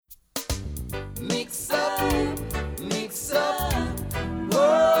mix up,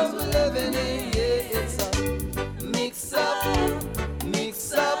 world we're living in, yeah, it's a mix up,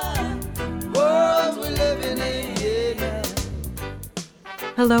 world we're living in, yeah.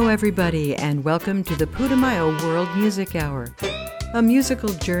 Hello everybody and welcome to the Putumayo World Music Hour, a musical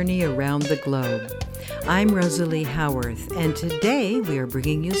journey around the globe. I'm Rosalie Howarth, and today we are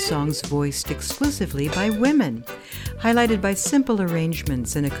bringing you songs voiced exclusively by women, highlighted by simple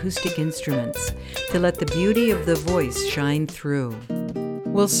arrangements and acoustic instruments to let the beauty of the voice shine through.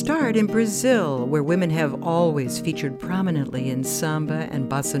 We'll start in Brazil, where women have always featured prominently in samba and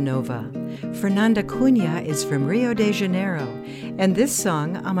bossa nova. Fernanda Cunha is from Rio de Janeiro, and this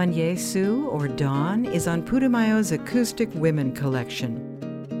song, Amanheceu, or Dawn, is on Putumayo's Acoustic Women collection.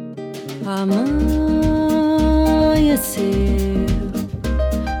 Amanheceu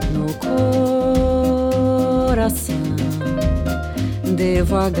no coração,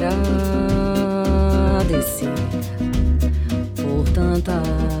 devo agradecer por tanta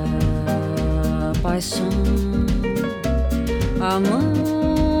paixão. Amanheceu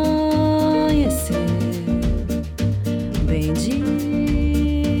bem devagar,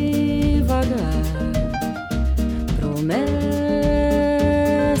 promete.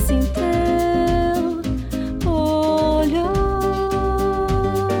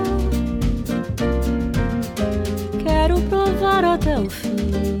 Até o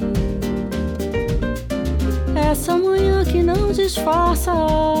fim, essa manhã que não disfarça,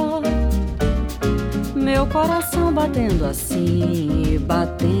 meu coração batendo assim,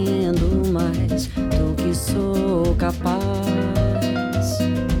 batendo mais do que sou capaz.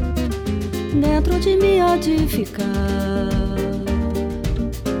 Dentro de mim há de ficar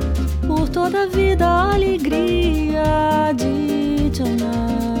por toda a vida a alegria de te amar.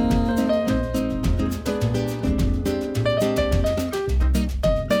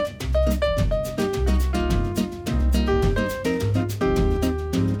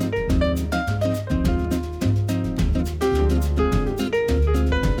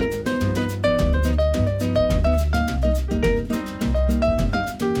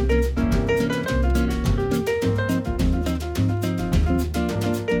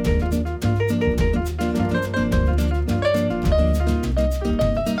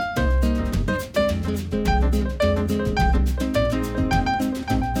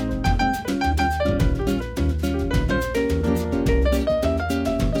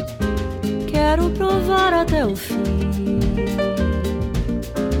 Até o fim,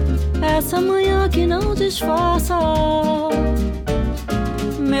 essa manhã que não disfarça,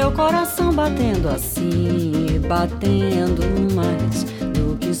 meu coração batendo assim, batendo mais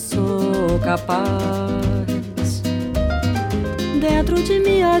do que sou capaz. Dentro de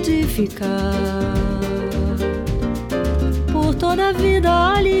mim há de ficar por toda a vida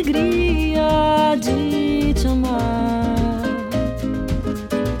a alegria de te amar.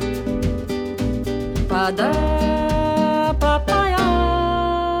 Pada papaya.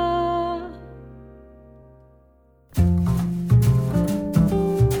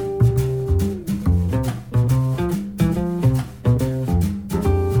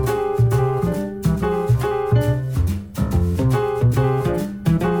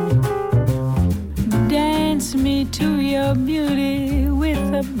 Dance me to your beauty with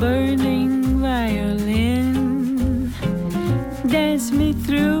a burning violin. Dance me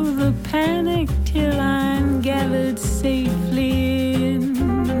through the panic till I'm gathered safely in.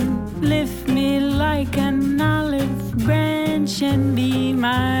 Lift me like an olive branch and be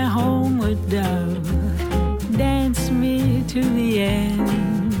my homeward dove. Dance me to the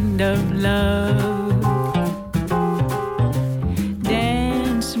end of love.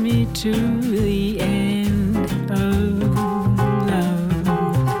 Dance me to the end of love.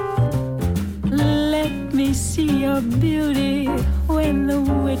 Let me see your beauty when the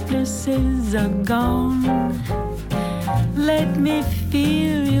witnesses are gone. Let me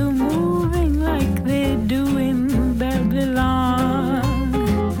feel you moving like they do in Babylon.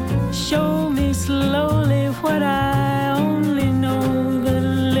 Show me slowly what I only know the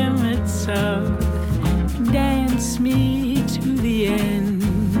limits of. Dance me to the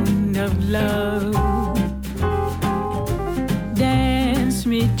end of love. Dance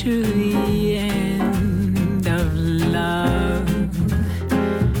me to the end of love.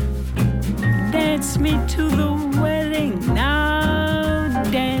 Dance me to the wedding now.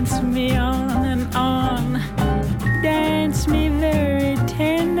 Dance me on and on. Dance me very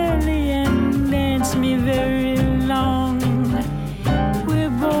tenderly and dance me very long. We're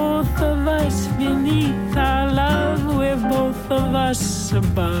both of us beneath our love. We're both of us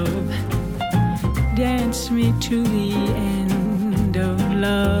above. Dance me to the end of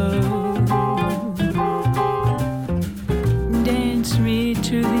love.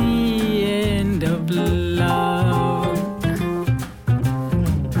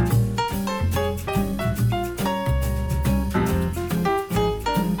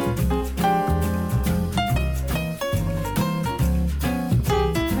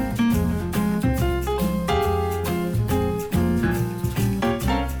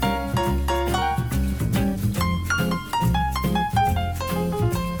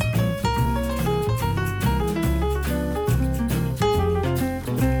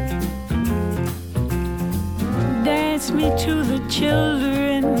 Dance me to the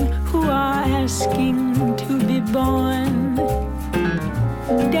children who are asking to be born.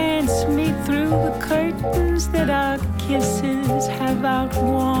 Dance me through the curtains that our kisses have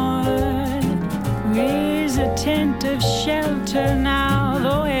outworn. Raise a tent of shelter now,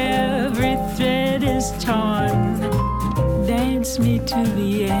 though every thread is torn. Dance me to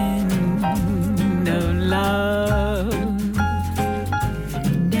the end of love.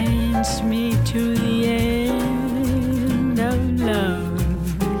 Dance me to the end of love.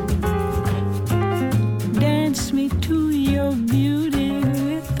 Dance me to your beauty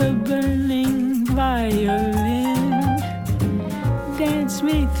with a burning violin. Dance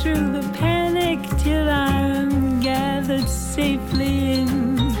me through the panic till I'm gathered safely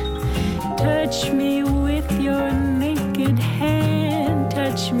in. Touch me with your naked hand,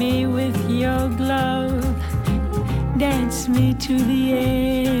 touch me with your glove. Dance me to the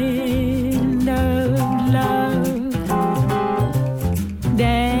end of love.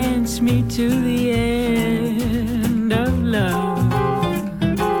 Dance me to the end of love.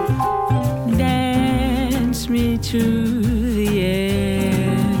 Dance me to the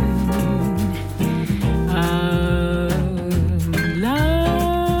end of love.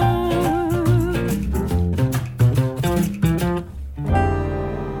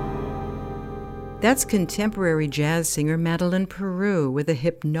 That's contemporary jazz singer Madeliene Peyroux with a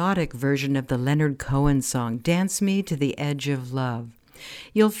hypnotic version of the Leonard Cohen song, Dance Me to the Edge of Love.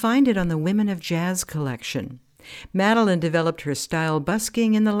 You'll find it on the Women of Jazz collection. Madeliene developed her style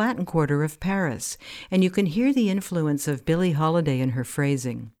busking in the Latin Quarter of Paris, and you can hear the influence of Billie Holiday in her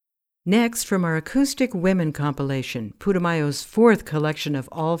phrasing. Next, from our Acoustic Women compilation, Putumayo's fourth collection of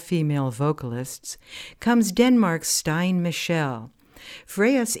all-female vocalists, comes Denmark's Stine Michel.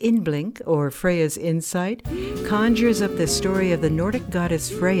 Frejas Indblik, or Freya's Insight, conjures up the story of the Nordic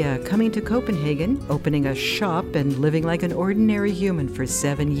goddess Freya coming to Copenhagen, opening a shop, and living like an ordinary human for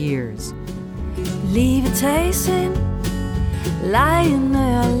 7 years. Livet tages ind,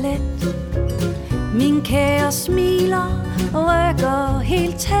 lejende og let. Min kære smiler, rykker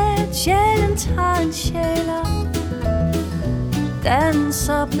helt tæt. Sjælen tager en sjæler,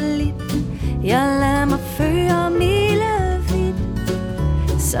 danser blidt. Jeg lader mig føre milevidt,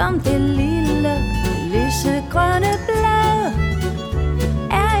 som det lille lysegrønne blad.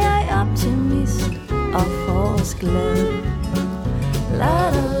 Er jeg optimist og forårsglad. La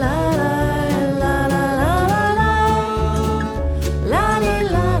la la la.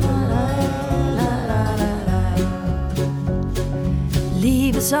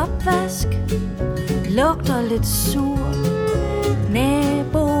 Livets opvask lugter lidt sur.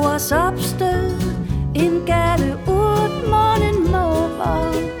 Naboers opstød, en gale urt, munden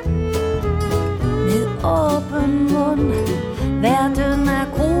måber. Med åben mund, verden er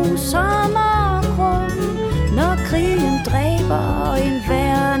grusom og grum. Når krigen dræber en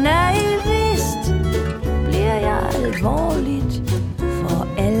hver naivist, bliver jeg alvorligt, for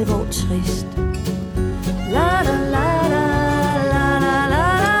alvor trist. La la la la.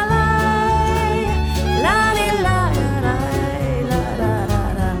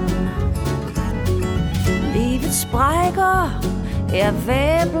 Sprækker, jeg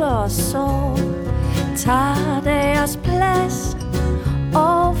væbler og sår, tager deres plads,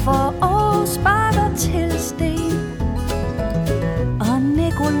 år for år sparker til sten. Og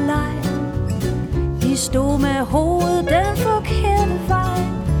Nikolaj, de stod med hovedet den forkerte vej.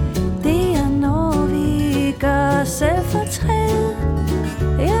 Det er når vi gør selv fortræd.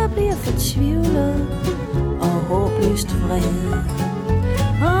 Jeg bliver fortvivlet og håbløst vred.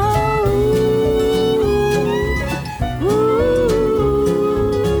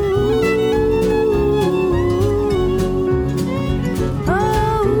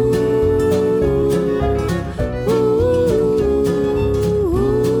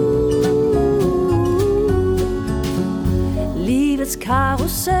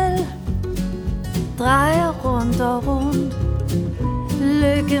 Karusel drejer rundt og rundt.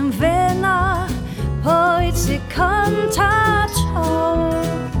 Lykken vender på et sekund, tager tår.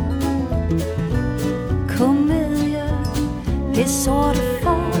 Komedie, det sorte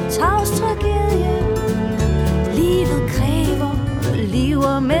får, tavs tragedie. Livet kræver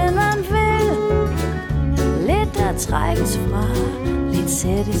liver, men man vil. Lidt der trækkes fra, lidt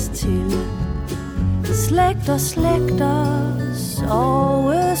sættes til. Slægter, slægter,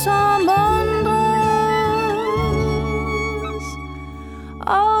 sove som undres,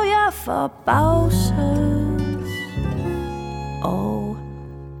 og jeg forbavses og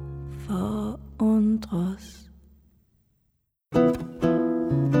forundres.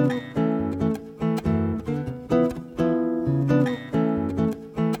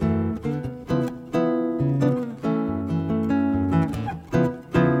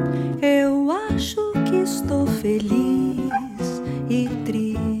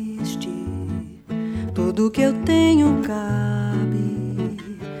 tudo que eu tenho cabe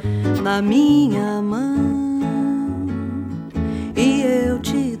na minha mão e eu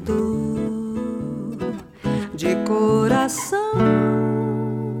te dou de coração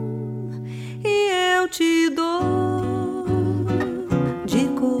e eu te dou de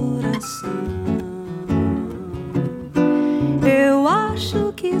coração. Eu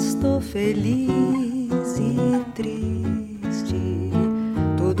acho que estou feliz e triste,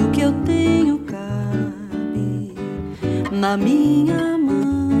 tudo que eu tenho cabe na minha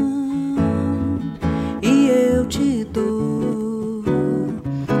mão e eu te dou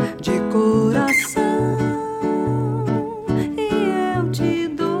de coração e eu te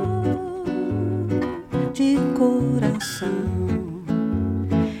dou de coração.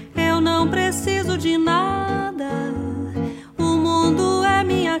 Eu não preciso de nada, o mundo é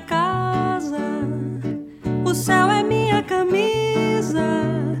minha casa, o céu é minha camisa,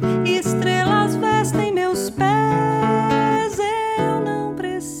 estrelas vestem meus pés. Eu não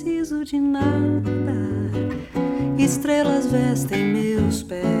preciso de nada, estrelas vestem meus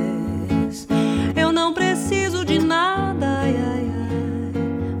pés. Eu não preciso de nada, ai, ai, ai.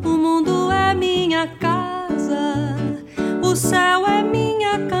 O mundo é minha casa, o céu é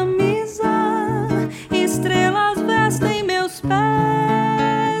minha camisa, estrelas vestem meus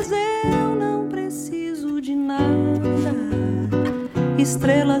pés. Eu não preciso de nada,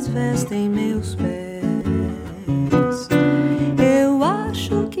 estrelas vestem meus pés. Eu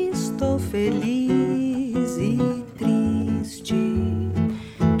acho que estou feliz e triste,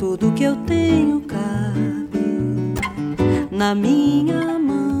 tudo que eu tenho cabe na minha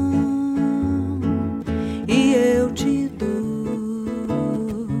mão e eu te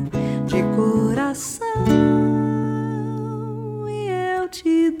dou de coração e eu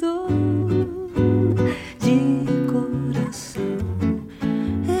te dou de coração.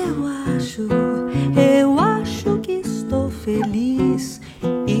 Eu acho que estou feliz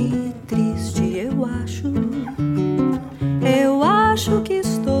e triste. Eu acho que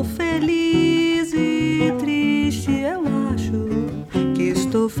estou feliz e triste. Eu acho que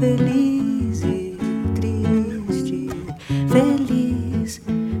estou feliz e triste. Feliz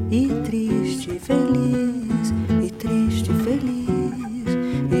e triste, feliz e triste, feliz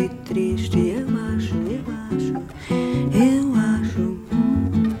e triste. Eu acho.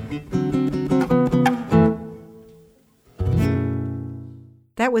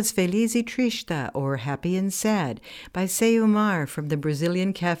 That was Feliz Triste, or Happy and Sad, by Ceumar from the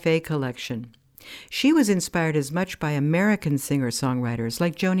Brazilian Café collection. She was inspired as much by American singer-songwriters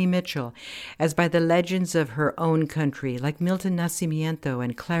like Joni Mitchell as by the legends of her own country like Milton Nascimento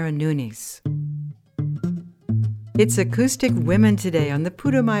and Clara Nunes. It's Acoustic Women today on the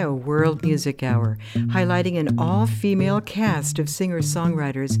Putumayo World Music Hour, highlighting an all-female cast of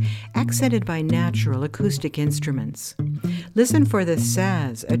singer-songwriters accented by natural acoustic instruments. Listen for the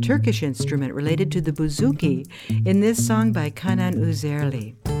saz, a Turkish instrument related to the bouzouki, in this song by Canan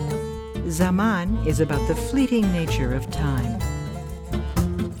Uzerli. Zaman is about the fleeting nature of time.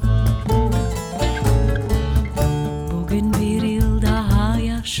 Bugün bir yıl daha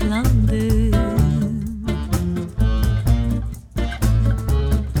yaşlandım.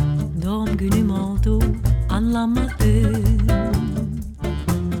 Doğum günüm oldu, anlamadım.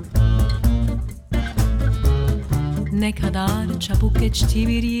 Ne kadar çabuk geçti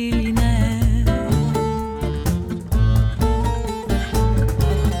bir yıl yine.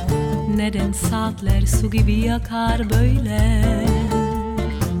 Neden saatler su gibi yakar böyle?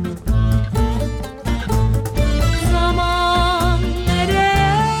 Zaman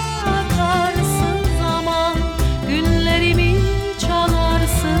nereye akarsın zaman? Günlerimi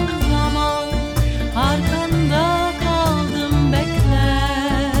çalarsın zaman. Arkanda kaldım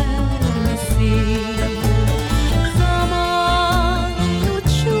bekler misin? Zaman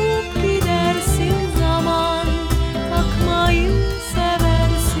uçup gidersin zaman. Bakmayı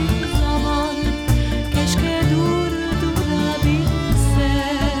seversin zaman. Keşke durdurabilsem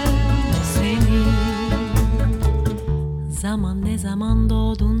seni. Zaman ne zaman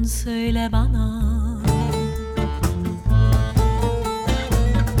doğdun söyle bana.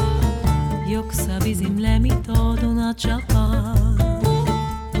 Yoksa bizimle mi doğdun acaba?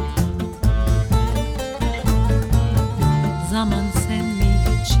 Zaman sen mi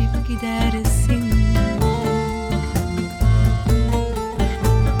geçip gidersin?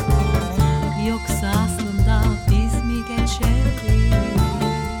 Yoksa aslında biz mi geçeriz?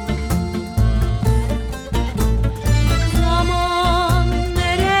 Zaman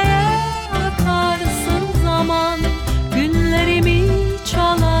nereye akarsın zaman? Günlerimi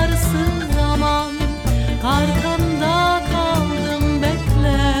çalarsın zaman. Arkanda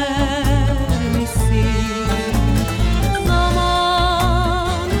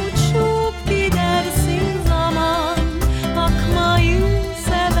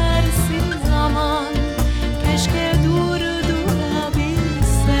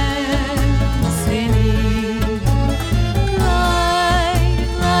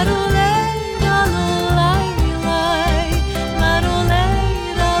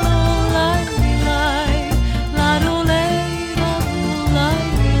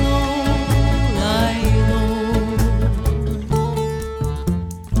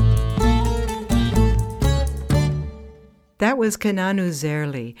was Canan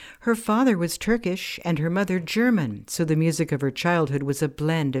Uzerli. Her father was Turkish and her mother German, so the music of her childhood was a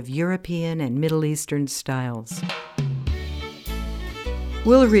blend of European and Middle Eastern styles.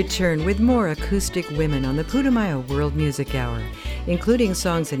 We'll return with more Acoustic Women on the Putumayo World Music Hour, including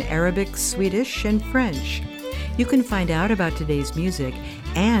songs in Arabic, Swedish, and French. You can find out about today's music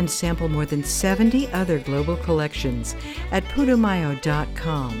and sample more than 70 other global collections at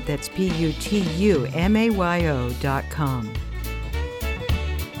putumayo.com. That's Putumayo.com.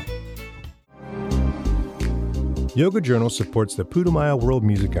 Yoga Journal supports the Putumayo World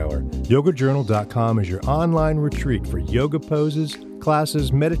Music Hour. YogaJournal.com is your online retreat for yoga poses,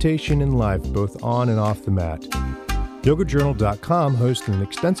 classes, meditation, and life, both on and off the mat. YogaJournal.com hosts an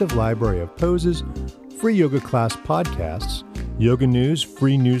extensive library of poses, free yoga class podcasts, yoga news,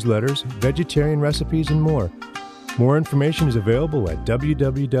 free newsletters, vegetarian recipes, and more. More information is available at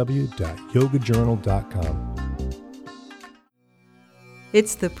www.yogajournal.com.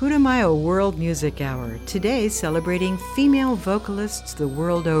 It's the Putumayo World Music Hour, today celebrating female vocalists the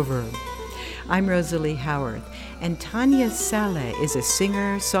world over. I'm Rosalie Howarth, and Tania Saleh is a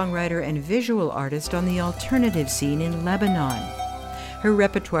singer, songwriter, and visual artist on the alternative scene in Lebanon. Her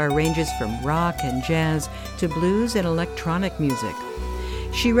repertoire ranges from rock and jazz to blues and electronic music.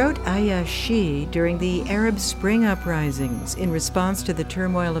 She wrote Ayya Shi during the Arab Spring uprisings in response to the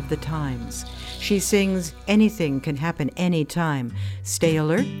turmoil of the times. She sings, "Anything can happen anytime. Stay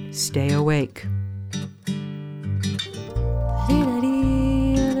alert, stay awake."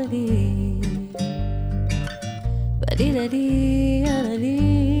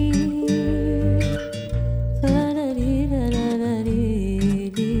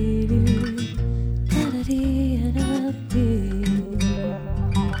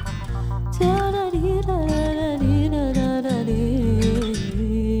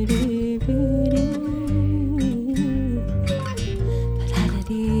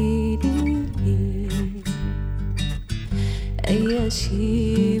 أي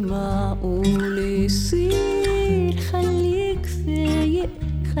شي معقول يصير خليك فايق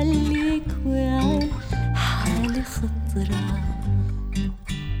خليك واعي حالي خطرة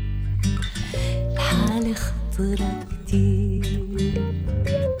الحالة خطرة كتير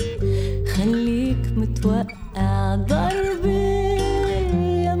خليك متوقع ضربة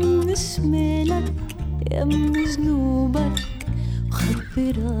يم شمالك يم جنوبك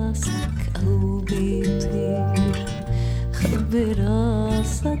وخبي راسك أو بيطير خبي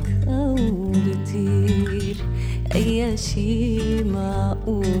راسك أو بيطير أي شي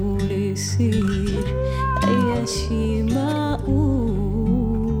معقول يصير أي شي معقول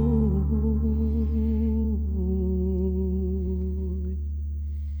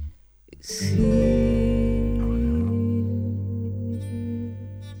يصير.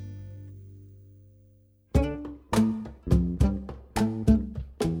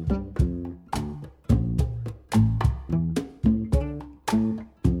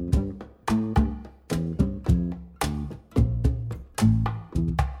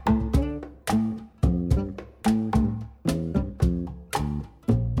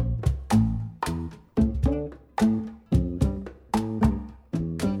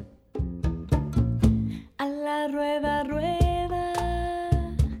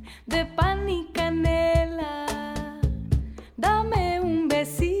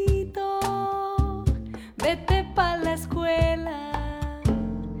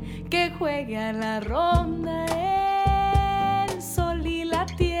 La ronda, el sol y la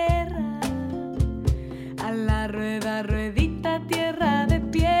tierra, a la rueda, ruedita, tierra de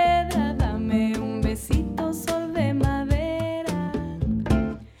piedra, dame un besito, sol de madera,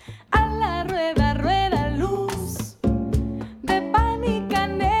 a la rueda, rueda, luz de pan y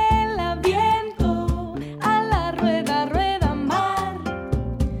canela, viento, a la rueda, rueda, mar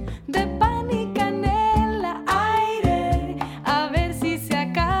de pan y canela, aire, a ver si se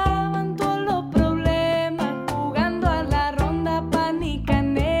acaba.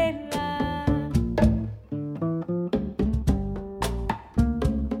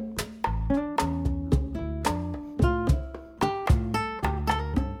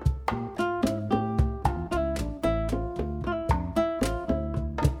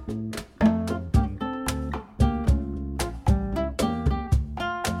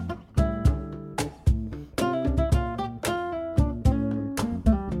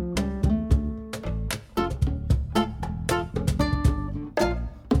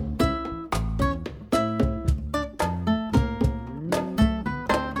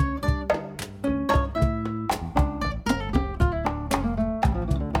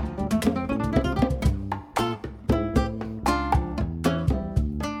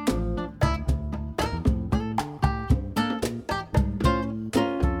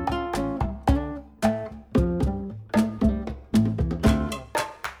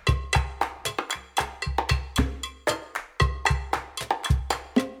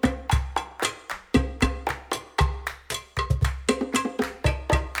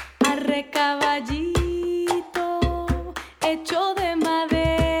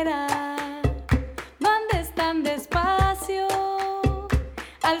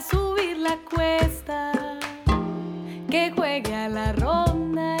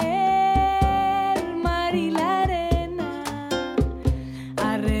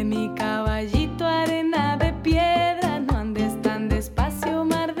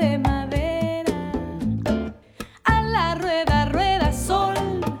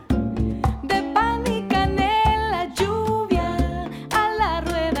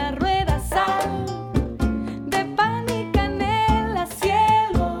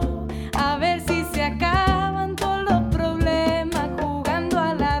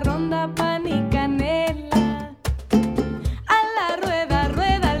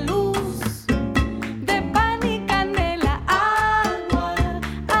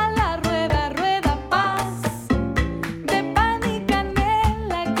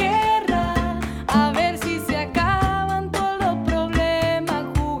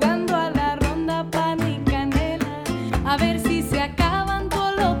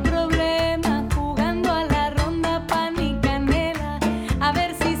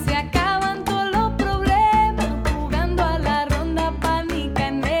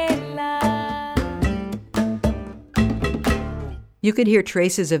 You could hear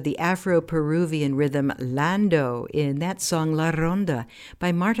traces of the Afro-Peruvian rhythm lando in that song La Ronda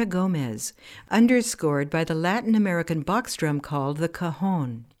by Marta Gomez, underscored by the Latin American box drum called the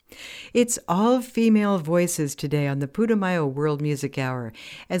cajon. It's all female voices today on the Putumayo World Music Hour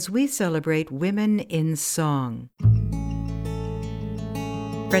as we celebrate women in song.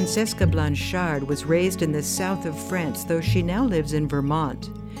 Francesca Blanchard was raised in the south of France, though she now lives in Vermont.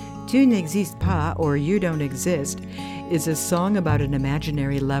 Tu n'existes pas, or You Don't Exist, is a song about an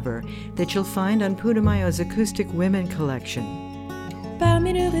imaginary lover that you'll find on Putumayo's Acoustic Women collection.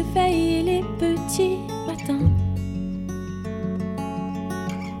 Parmi le réveil et les petits matins,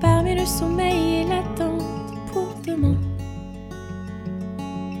 parmi le sommeil et l'attente pour demain,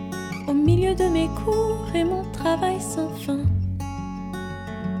 au milieu de mes cours et mon travail sans fin,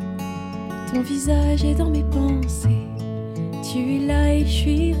 ton visage est dans mes pensées, tu es là et je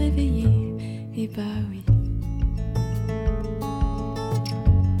suis réveillée, et bah oui.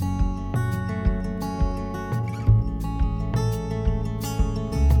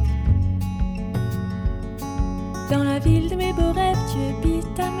 Dans la ville de mes beaux rêves, tu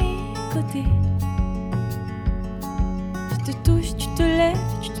habites à mes côtés. Je te touche, tu te lèves,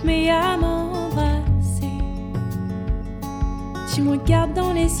 tu te mets à m'embrasser. Tu me regardes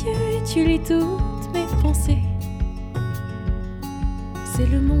dans les yeux et tu lis toutes mes pensées. C'est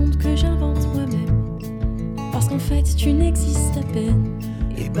le monde que j'invente moi-même, parce qu'en fait tu n'existes à peine.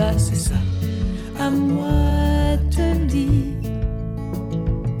 Et bah c'est ça, à moi te le dire.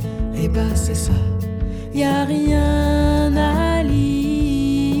 Et bah c'est ça, y'a rien à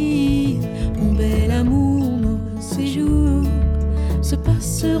lire. Mon bel amour, nos séjours se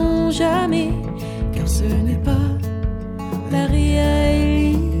passeront jamais, car ce n'est pas la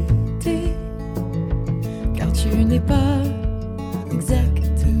réalité, car tu n'es pas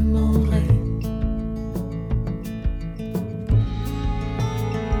exactement vrai.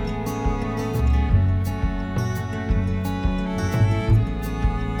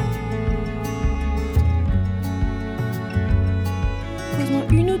 Pose-moi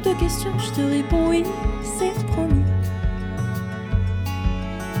une ou deux questions, je te réponds oui, c'est promis.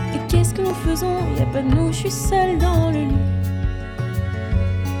 Et qu'est-ce que nous faisons? Y'a pas de nous, je suis seule dans le lit.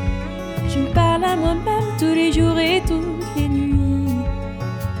 Je me parle à moi-même tous les jours et toutes les nuits.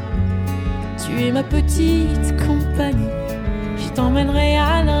 Tu es ma petite compagnie, je t'emmènerai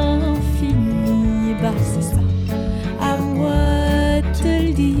à l'infini. Bah c'est ça, à moi te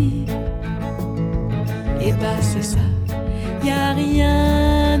le dire. Et bah c'est ça, y'a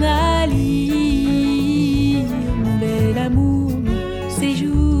rien à lire. Mon bel amour, nos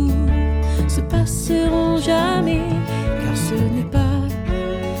séjours se passeront jamais, car ce n'est pas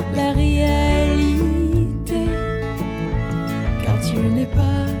la réalité, car tu n'es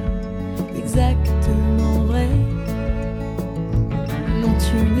pas exactement vrai. Non,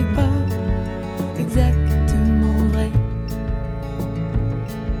 tu n'es pas exactement vrai.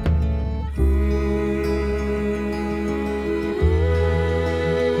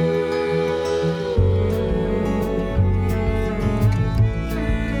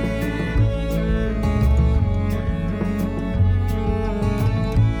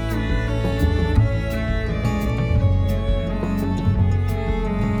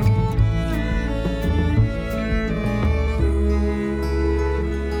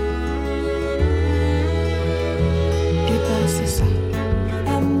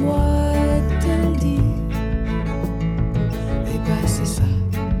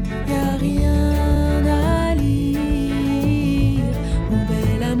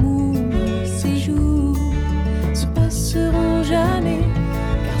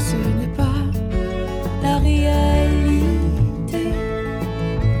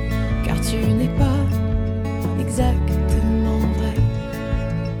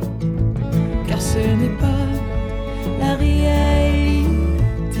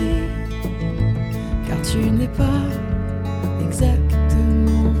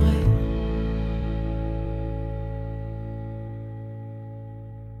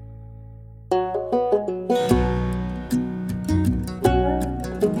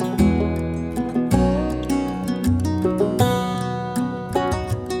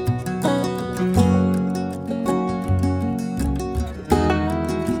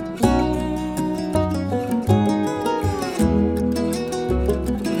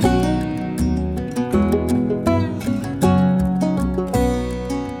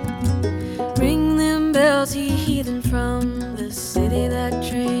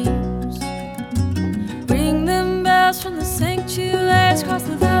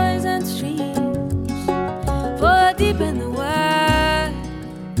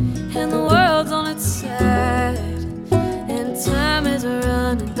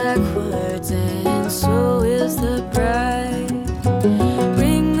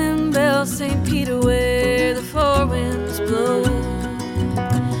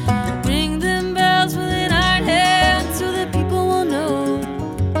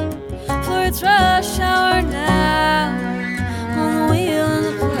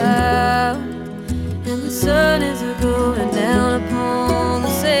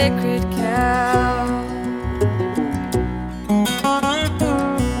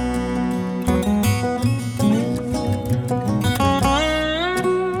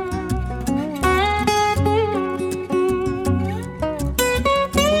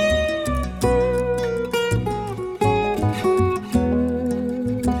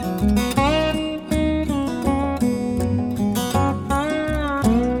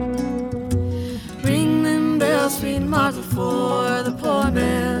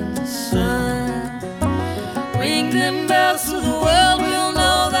 Ring them bells so the world will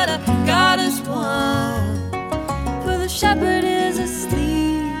know that our God is one. For the shepherd is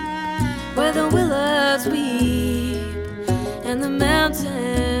asleep where the willows weep, and the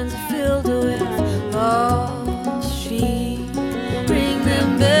mountains are filled with lost sheep. Ring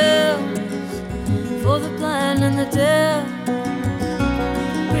them bells for the blind and the deaf.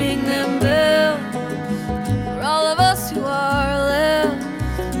 Ring them bells for all of us who are left.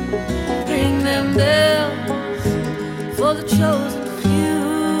 Ring them bells for the chosen few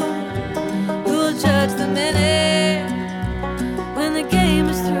who will judge the many when the game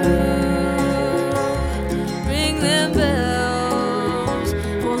is through. Ring them bells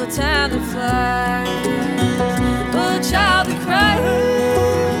for the time that flies, for the child that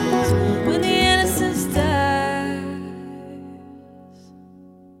cries when the innocence dies.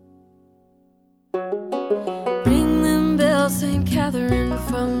 Ring them bells, St. Catherine,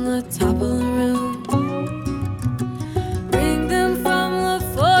 from the top of the room. Ring them from the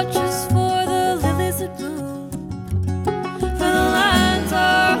fortress for the lilies that bloom. For the lions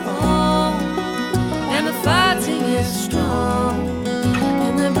are home and the fighting is strong,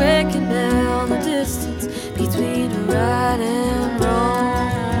 and they're breaking down the distance between right and wrong.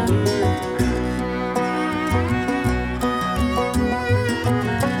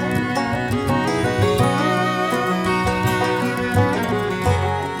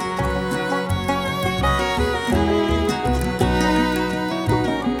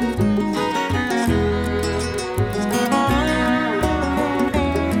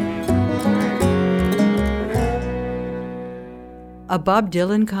 A Bob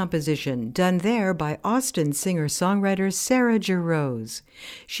Dylan composition done there by Austin singer-songwriter Sarah Jarosz.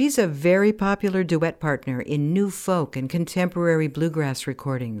 She's a very popular duet partner in new folk and contemporary bluegrass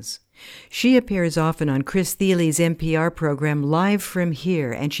recordings. She appears often on Chris Thiele's NPR program Live From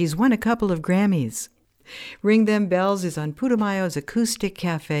Here, and she's won a couple of Grammys. Ring Them Bells is on Putumayo's Acoustic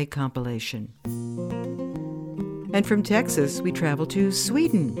Café compilation. And from Texas, we travel to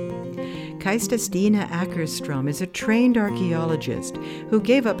Sweden. Cajsta Stina Akerstrom is a trained archaeologist who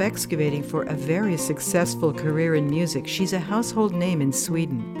gave up excavating for a very successful career in music. She's a household name in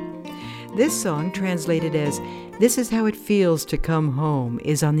Sweden. This song, translated as "This Is How It Feels to Come Home,"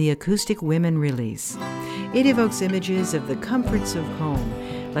 is on the Acoustic Women release. It evokes images of the comforts of home,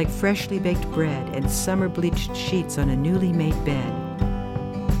 like freshly baked bread and summer-bleached sheets on a newly made bed.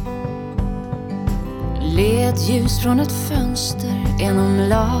 Ledljus från ett fönster genom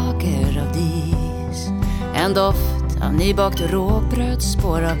lager av dis. En doft av nybakt råbröd,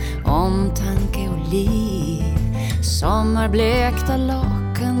 spår av omtanke och liv. Sommarblekta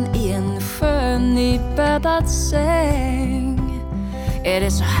lakan i en skön nybäddad säng. Är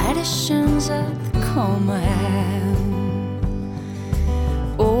det så här det känns att komma hem?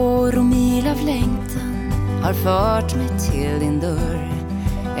 År och mil av längtan har fört mig till din dörr.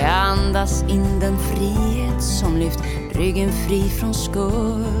 Jag andas in den frihet som lyft ryggen fri från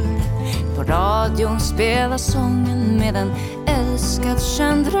skuld. På radion spelar sången med en älskad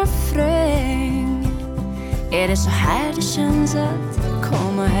känd refräng. Är det så här det känns att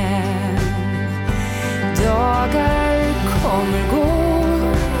komma hem? Dagar kommer gå,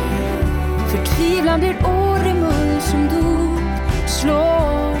 förtvivlan blir år i mull som dop.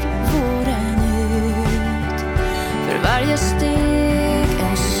 Slår våren ut, för varje steg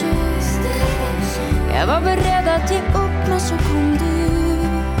en suck. Jag var beredd att ge upp, men så kom du.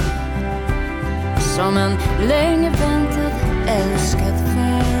 Som en länge väntad älskad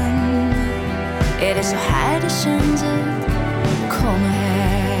vän. Är det så här det känns att komma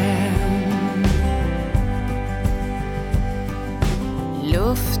hem?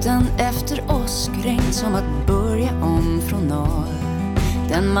 Luften efter åskregn som att börja om från norr.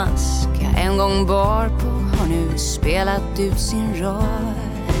 Den mask jag en gång bar på har nu spelat ut sin roll.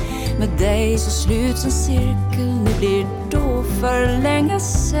 Med dig så sluts en cirkel, nu blir då för länge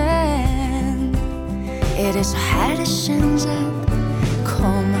sen. Är det så här det känns att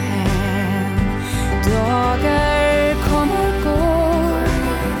komma hem? Dagar kommer gå,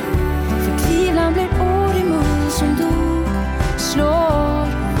 förtvivlan blir år i mull som dog. Slår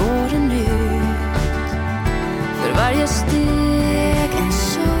våren ut, för varje steg en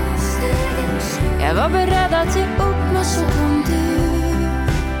suck. Jag var beredd att ge upp, men så kom du.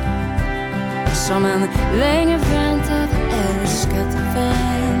 Som en länge väntad älskad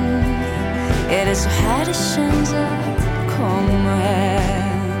vän. Är det så här det känns att komma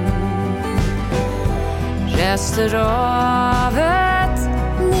hem? Rester av ett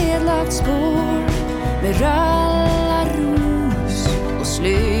nedlagt spår med ralla ros och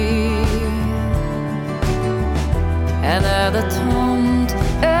sly. En öde tomt,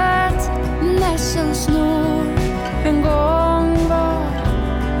 ett nässelsnår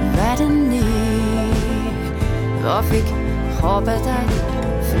jag fick hoppet att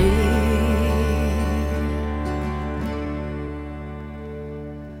fly.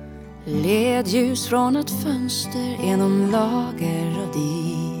 Ledljus från ett fönster genom lager av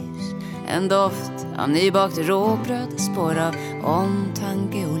dis. En doft av nybakt råbröd, spår av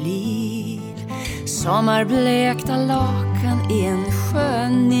omtanke och liv. Sommarblekta lakan i en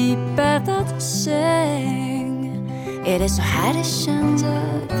skön nybäddad säng. Är det så här det känns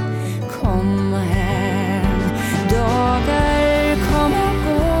att komma hem? Dagar kommer och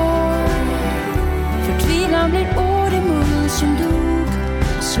går. Förtvivlan blir ord i mun som dog.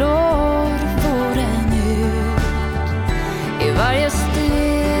 Slår våren ut. I varje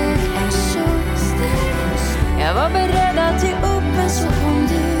steg en suck. Jag var beredd att ge upp, men så kom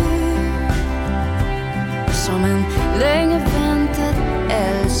du. Som en länge väntad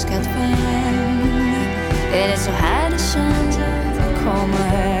älskad vän. Är det så här det känns att komma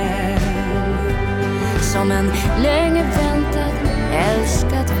hem? Som en länge väntad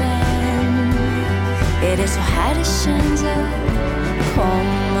älskad vän. Är det så här det känns att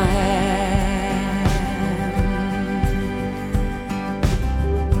komma hem?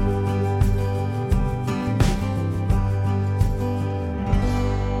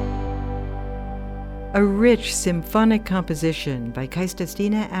 A rich symphonic composition by Cajsta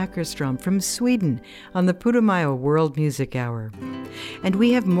Stina Akerstrom from Sweden on the Putumayo World Music Hour. And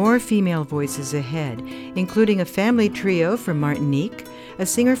we have more female voices ahead, including a family trio from Martinique, a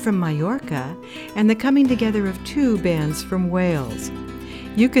singer from Mallorca, and the coming together of two bands from Wales.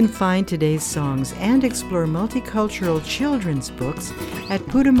 You can find today's songs and explore multicultural children's books at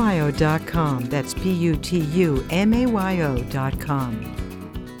putumayo.com. That's Putumayo.com.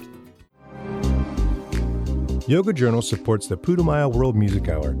 Yoga Journal supports the Putumayo World Music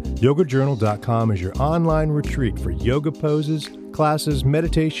Hour. YogaJournal.com is your online retreat for yoga poses, classes,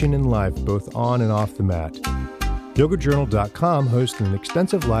 meditation, and life, both on and off the mat. YogaJournal.com hosts an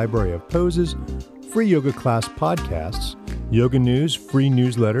extensive library of poses, free yoga class podcasts, yoga news, free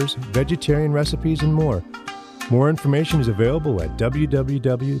newsletters, vegetarian recipes, and more. More information is available at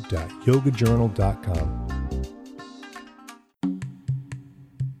www.yogajournal.com.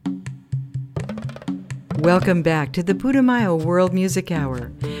 Welcome back to the Putumayo World Music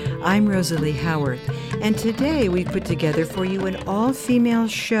Hour. I'm Rosalie Howarth, and today we put together for you an all-female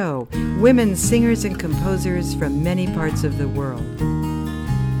show, women singers and composers from many parts of the world.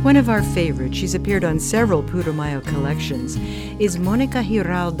 One of our favorites, she's appeared on several Putumayo collections, is Mónica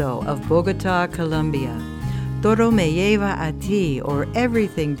Giraldo of Bogota, Colombia. Todo Me Lleva a Ti, or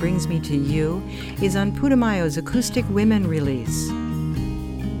Everything Brings Me to You, is on Putumayo's Acoustic Women release.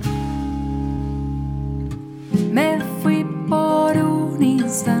 Me fui por un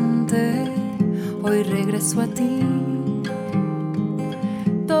instante, hoy regreso a ti.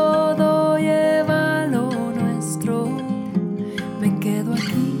 Todo lleva lo nuestro, me quedo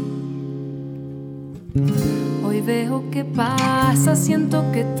aquí. Hoy veo que pasa, siento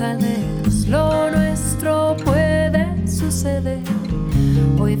que tal vez lo nuestro puede suceder.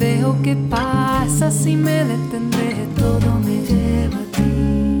 Hoy veo que pasa, si me detendré, todo me lleva a ti.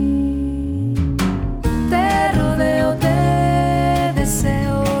 Te rodeo, te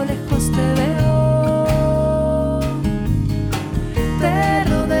deseo, lejos te veo. Te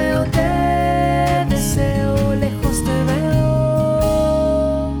rodeo, te deseo, lejos te veo.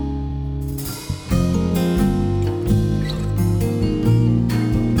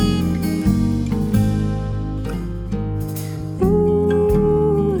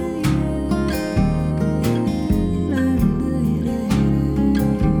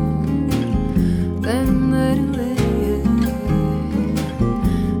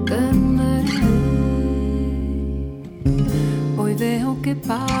 Hoy veo que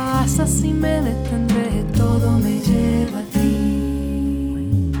pasa, si me detendré, todo me lleva a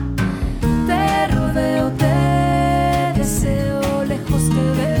ti. Te rodeo, te deseo, lejos te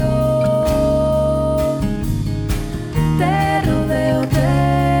veo. Te rodeo,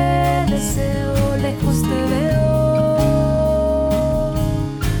 te deseo, lejos te veo.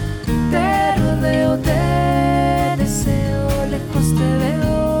 Te rodeo, te deseo, lejos te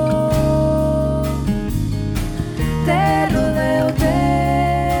veo. Te rodeo, te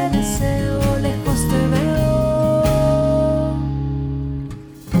deseo, lejos te veo.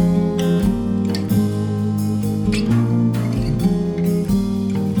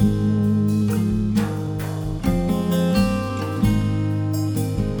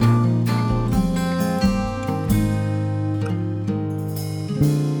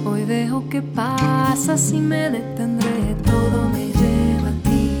 Hoy veo que pasa, si me detendré, todo me lleva a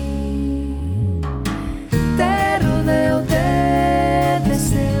ti. Te rodeo, te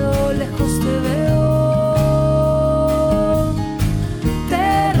deseo, lejos te veo.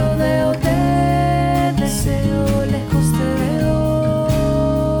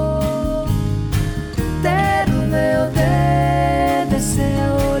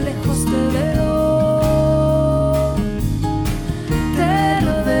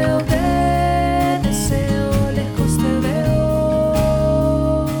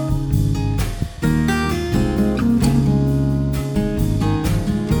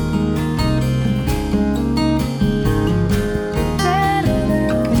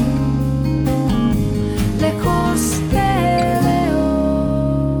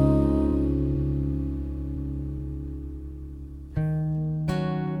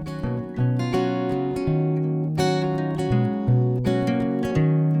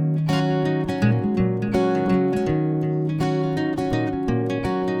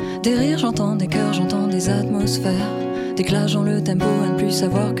 Des rires, j'entends des cœurs, j'entends des atmosphères. Des clashs dans le tempo, à ne plus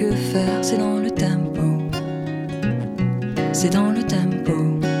savoir que faire. C'est dans le tempo. C'est dans le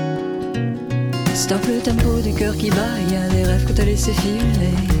tempo. Stop le tempo du cœur qui bat, y a des rêves que t'as laissé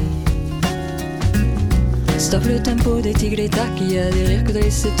filer. Stop le tempo des tigres et tacs, y a des rires que t'as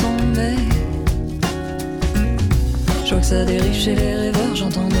laissé tomber. Je vois que ça dérive chez les rêveurs,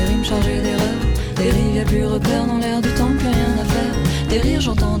 j'entends des rimes chargées d'erreurs. Des rives, y'a plus repère dans l'air du temps, plus rien à faire. Des rires,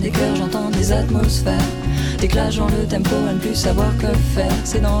 j'entends des cœurs, j'entends des atmosphères. Des clashs dans le tempo, à ne plus savoir que faire.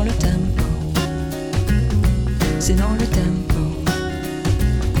 C'est dans le tempo. C'est dans le tempo.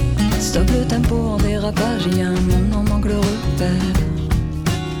 Stop le tempo en dérapage, y a un monde en manque le repère.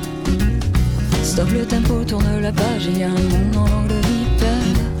 Stop le tempo, tourne la page, y a un monde en langue de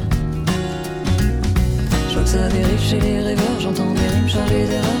vipère. Je vois que ça dérive chez les rêveurs, j'entends des rimes chargées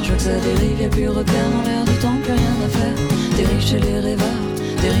d'erreurs. Je vois que ça dérive, y'a plus repère dans l'air du temps, plus rien à faire. Dérive chez les rêveurs,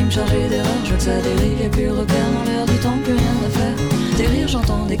 des rimes chargées d'erreurs. Je vois que ça dérive, y'a plus repère dans l'air du temps, plus rien à faire. Des rires,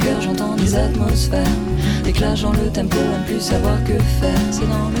 j'entends des cœurs, j'entends des atmosphères. Des clashs dans le tempo, à ne plus savoir que faire. C'est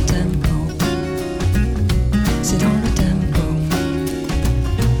dans le tempo. C'est dans le tempo.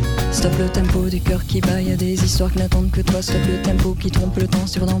 Stop le tempo du cœur qui bat, y a des histoires qui n'attendent que toi. Stop le tempo qui trompe le temps,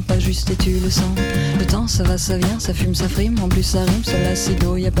 sur pas juste et tu le sens. Le temps ça va, ça vient, ça fume, ça frime, en plus ça rime sur la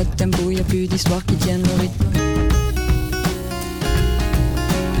cigo. Y a pas de tempo, y a plus d'histoires qui tiennent le rythme.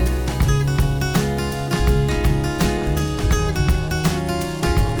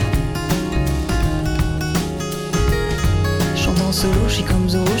 Solo, je suis comme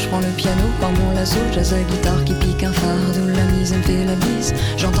Zoro, je prends le piano par mon lasso, jazz à guitare qui pique un fardeau, la mise elle me fait la bise,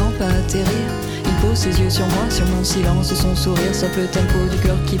 j'entends pas atterrir, il pose ses yeux sur moi, sur mon silence, son sourire, stop le tempo du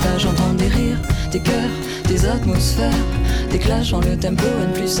cœur qui bat, j'entends des rires, des cœurs, des atmosphères, des clashs dans le tempo, à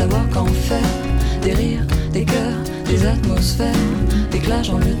ne plus savoir qu'en faire, des rires, des cœurs, des atmosphères, des clashs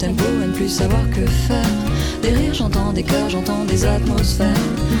dans le tempo, à ne plus savoir que faire, des rires, j'entends des cœurs, j'entends des atmosphères,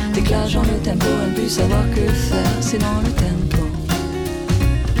 des clashs dans le tempo, à ne plus savoir que faire, c'est dans le tempo.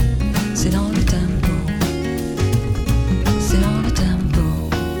 C'est dans le tempo. C'est dans le tempo.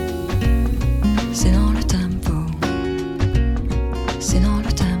 C'est dans le tempo. C'est dans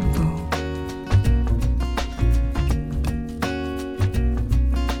le tempo.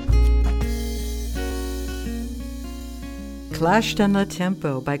 Clash Dans le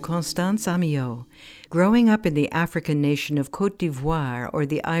Tempo by Constance Amiot. Growing up in the African nation of Côte d'Ivoire, or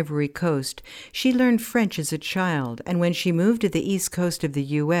the Ivory Coast, she learned French as a child, and when she moved to the East Coast of the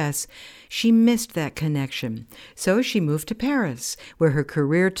U.S., she missed that connection. So she moved to Paris, where her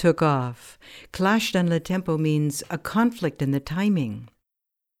career took off. Clash dans le tempo means a conflict in the timing.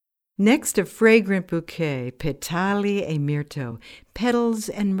 Next, a fragrant bouquet, petali e mirto, petals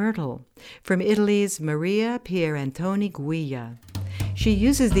and myrtle, from Italy's Maria Pierantoni Giua. She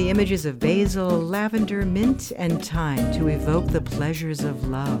uses the images of basil, lavender, mint, and thyme to evoke the pleasures of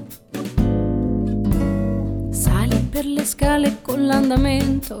love. Sali per le scale con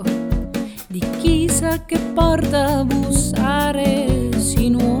l'andamento di chi sa che porta a bussare,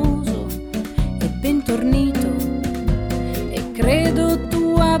 sinuoso e ben tornito, e credo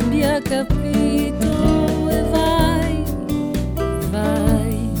tu abbia capito, e vai,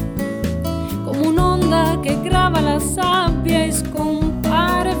 vai, come un'onda che grava la sabbia e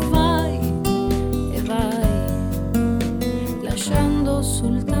scompare, vai, e vai, lasciando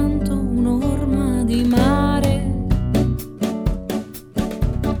soltanto un'orma di mare.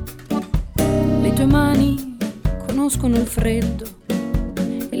 Le tue mani conoscono il freddo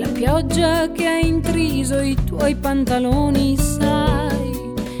e la pioggia che ha intriso i tuoi pantaloni, sai,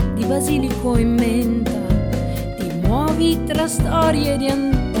 di basilico e menta, ti muovi tra storie di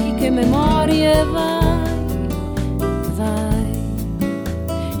antiche memorie, vai, vai,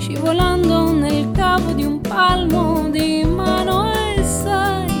 scivolando nel cavo di un palmo di mano, e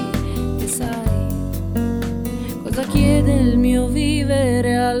sai cosa chiede il mio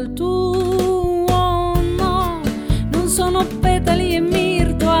vivere al tuo, no, non sono petali e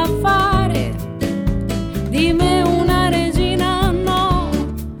mirto a fare di me una regina, no,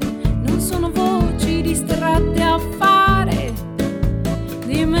 non sono voci distratte a fare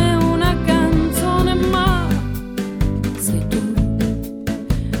di me una canzone, ma sei tu,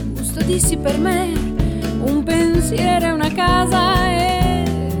 custodissi per me un pensiero e una casa, e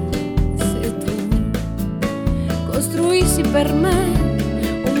se tu costruissi per me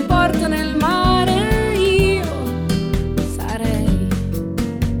un porto nel mare, io sarei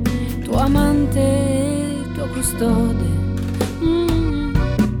tuo amante, tuo custode.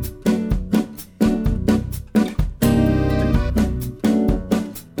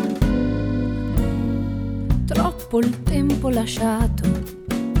 Troppo il tempo lasciato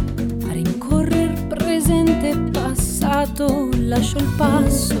innamorato lascio il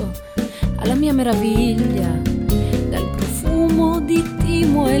passo alla mia meraviglia dal profumo di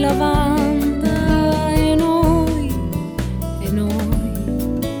timo e lavanda e noi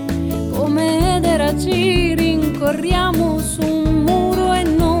come dei raggi rincorriamo su un muro e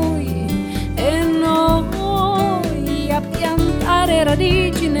noi a piantare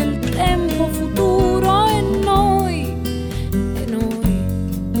radici nel tempo futuro e noi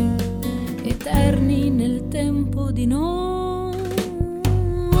eterni nel tempo di noi.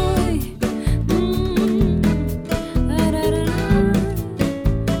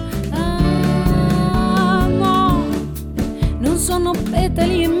 No, non sono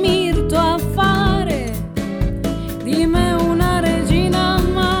petali e mirto a fare di me una regina,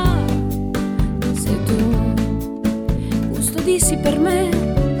 ma se tu custodissi per me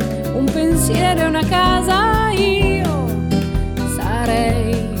un pensiero e una casa, io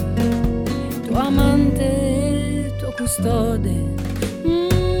sarei tuo amante, tuo custode.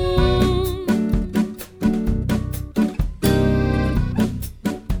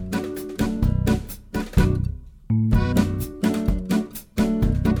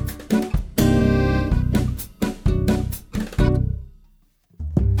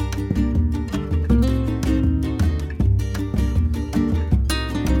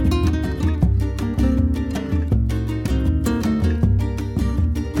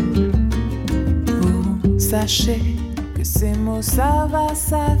 Sachez que ces mots ça va,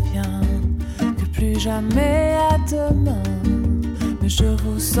 ça vient, que plus jamais à demain, mais je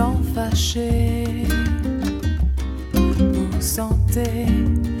vous sens fâché. Vous sentez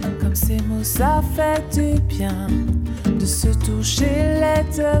comme ces mots ça fait du bien, de se toucher les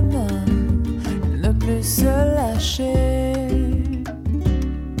deux mains, ne plus se lâcher.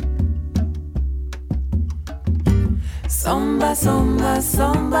 Samba, samba,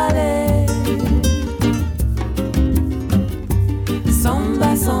 sambale.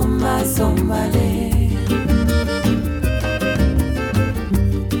 Samba, samba, sambale.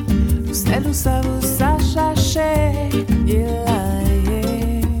 Vous chercher,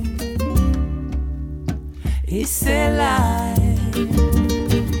 et c'est là,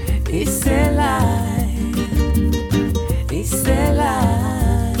 et c'est là, et c'est là.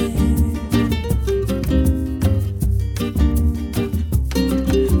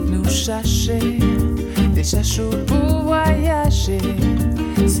 Nous chercher des chachos pour voyager,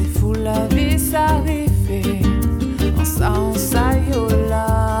 c'est fou la vie s'arriver, en ça on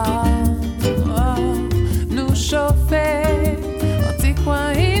s'ayola. Oh, nous chauffer, en tes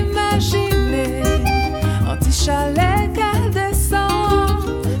coins imaginés, en tes chalets garde sang,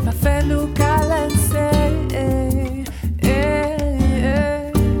 m'a fait nous calencer.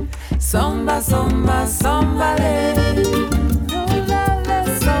 Samba, samba, sambale.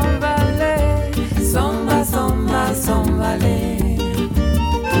 Samba, samba, sambale.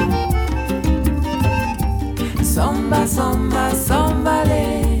 Samba, samba, sambale.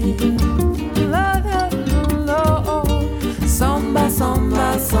 Samba,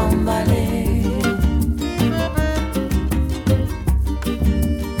 samba, sambale.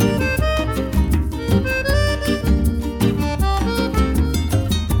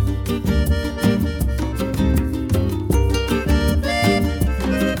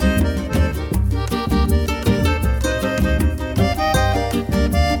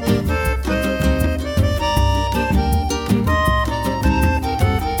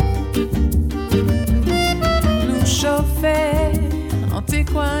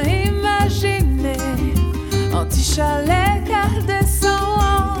 Coin imaginé, anti-chalet garde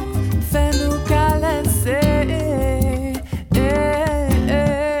son, fais-nous calencer.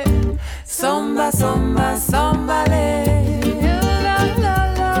 Samba, samba, sambale.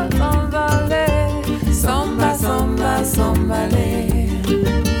 Samba, samba, sambale.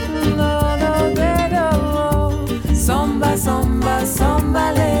 Samba, samba,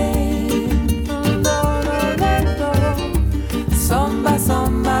 sambale. Samba,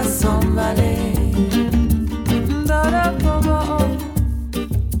 samba, sambale. Da da como.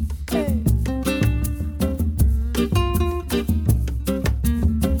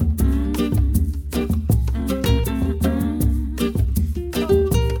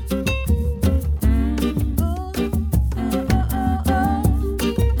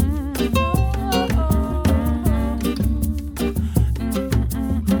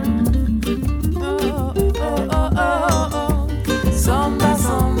 Samba,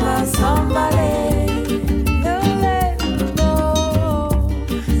 samba, samba.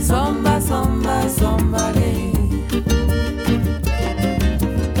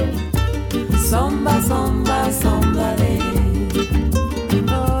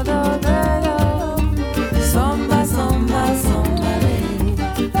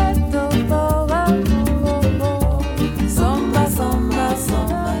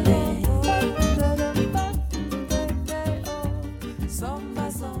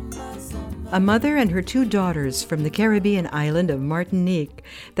 A mother and her two daughters from the Caribbean island of Martinique,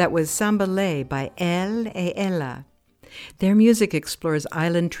 that was Sambalé by Elle Elles. Their music explores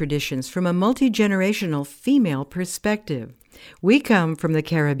island traditions from a multi-generational female perspective. We come from the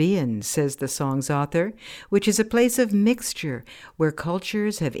Caribbean, says the song's author, which is a place of mixture where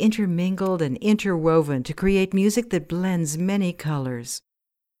cultures have intermingled and interwoven to create music that blends many colors.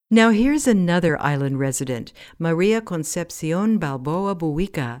 Now here's another island resident, Maria Concepcion Balboa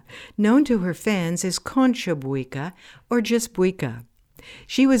Buica, known to her fans as Concha Buica or just Buica.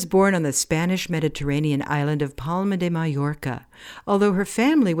 She was born on the Spanish Mediterranean island of Palma de Mallorca. Although her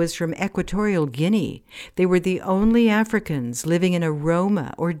family was from Equatorial Guinea, they were the only Africans living in a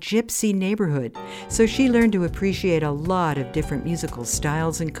Roma or Gypsy neighborhood, so she learned to appreciate a lot of different musical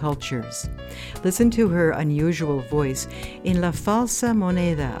styles and cultures. Listen to her unusual voice in La Falsa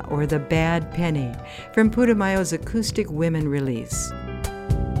Moneda, or The Bad Penny, from Putumayo's Acoustic Women release.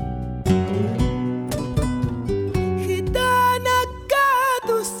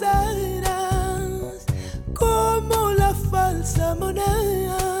 Falsa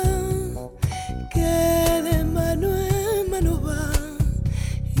moneda que de mano en mano va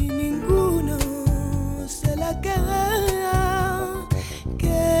y ninguno se la queda, que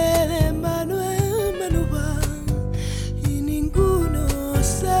de mano en mano va y ninguno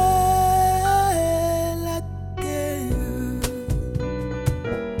se la queda.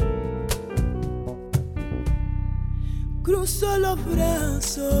 Cruzo los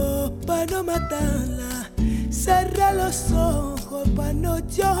brazos para no matarla, cerra los ojos pa' no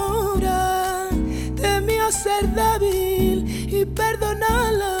llorar. Temió ser débil y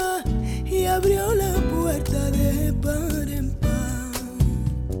perdonarla, y abrió la puerta de par en par.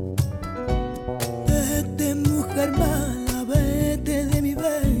 Vete, mujer mala, vete de mi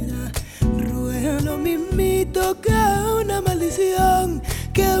vera. Ruega lo mismito que una maldición,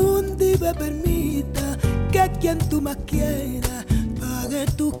 que un día permita que a quien tú más quieras pague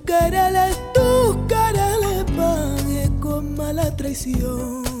tus quereres pague con mala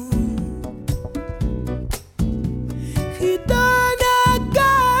traición. Gitana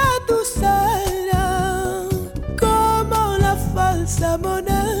que tú serás como la falsa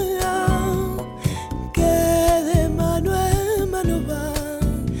moneda que de mano en mano va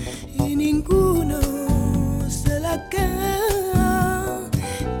y ninguno se la queda,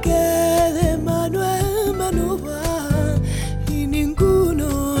 que de mano en mano va y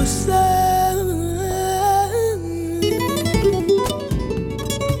ninguno se.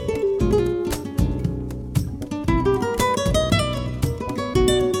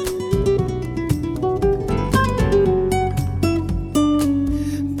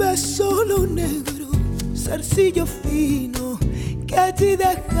 Zarcillo fino que allí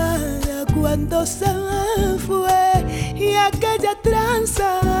dejara cuando se fue, y aquella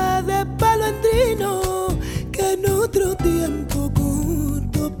tranza de palondrino que en otro tiempo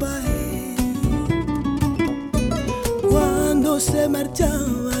cortó pa' él. Cuando se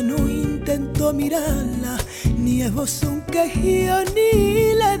marchaba no intentó mirarla, ni esbozó un quejío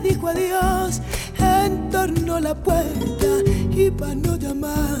ni le dijo adiós. Entornó la puerta y pa' no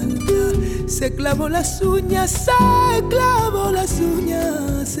llamarla se clavó las uñas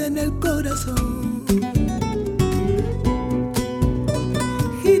en el corazón.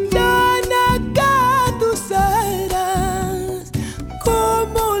 Gitana que tú serás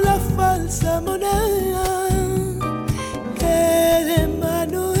como la falsa moneda que de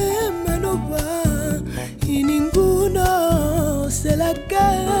mano en mano va y ninguno se la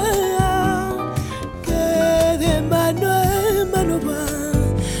queda, que de mano en mano va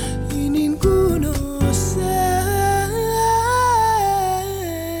y ninguno se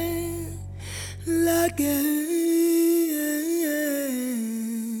la queda.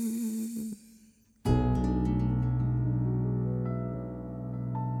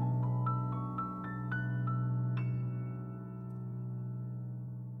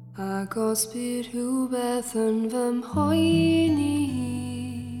 Agos bydd rhywbeth yn fy mhoeni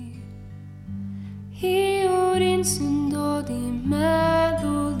hi yw'r un sy'n dod I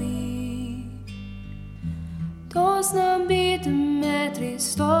meddwl I. Does na'm byd yn medru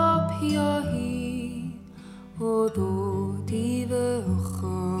stopio hi o ddod I fy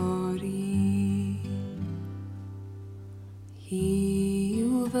ochr I. Hi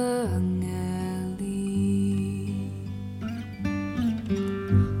yw fy angel I.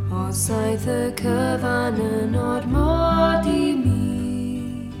 Os aeth y cyfan yn ormod I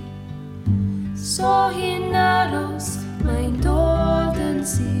mi, so hi'n aros, mae'n dod yn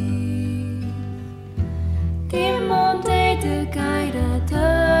syth. Dim ond deud y gair a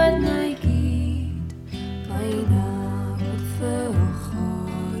dyna I gyd, mae'n wrth fy ochr.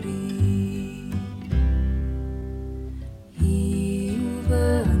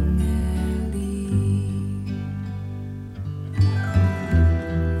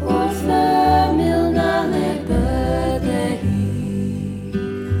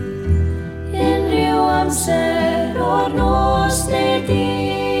 amser ornos nedi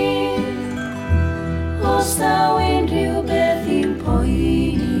os thou unrhyw beth i'n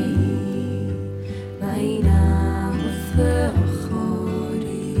poeni mae'n awr fy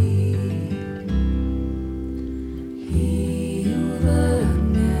ochori hi yw fy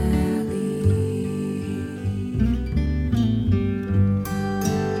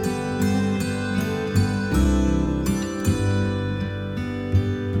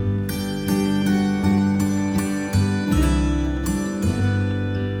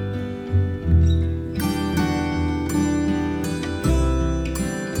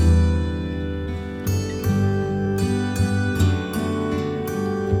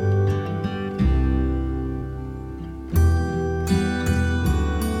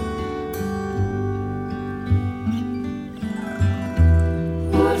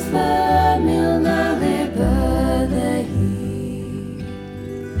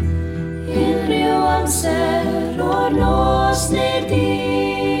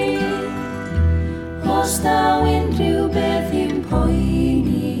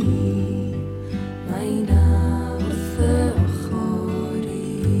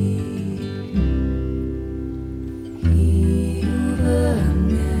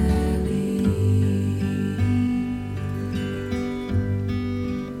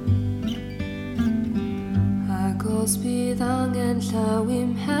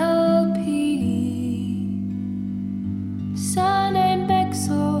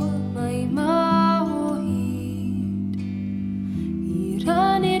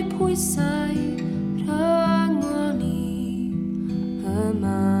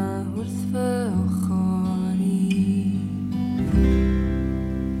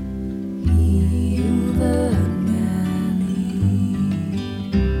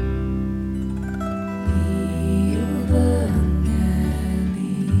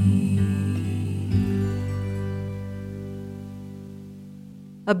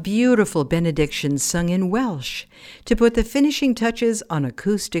A beautiful benediction sung in Welsh to put the finishing touches on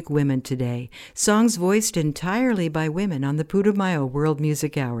Acoustic Women today, songs voiced entirely by women on the Putumayo World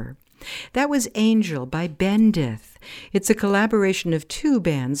Music Hour. That was Angel by Bendith. It's a collaboration of two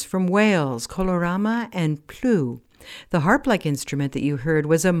bands from Wales, Colorama and Plu. The harp-like instrument that you heard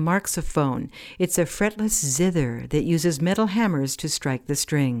was a marxophone. It's a fretless zither that uses metal hammers to strike the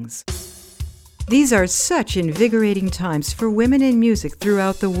strings. These are such invigorating times for women in music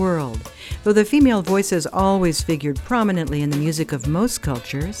throughout the world. Though the female voices always figured prominently in the music of most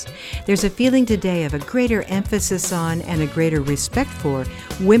cultures, there's a feeling today of a greater emphasis on and a greater respect for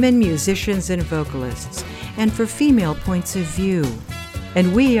women musicians and vocalists, and for female points of view.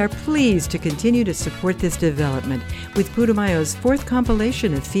 And we are pleased to continue to support this development with Putumayo's fourth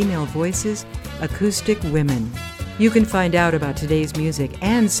compilation of female voices, Acoustic Women. You can find out about today's music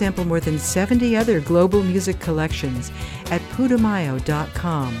and sample more than 70 other global music collections at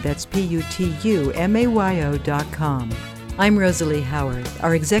putumayo.com. That's Putumayo.com. I'm Rosalie Howarth.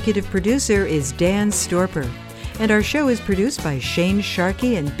 Our executive producer is Dan Storper. And our show is produced by Shane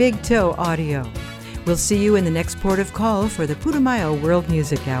Sharkey and Big Toe Audio. We'll see you in the next port of call for the Putumayo World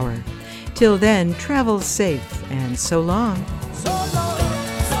Music Hour. Till then, travel safe and so long. So long.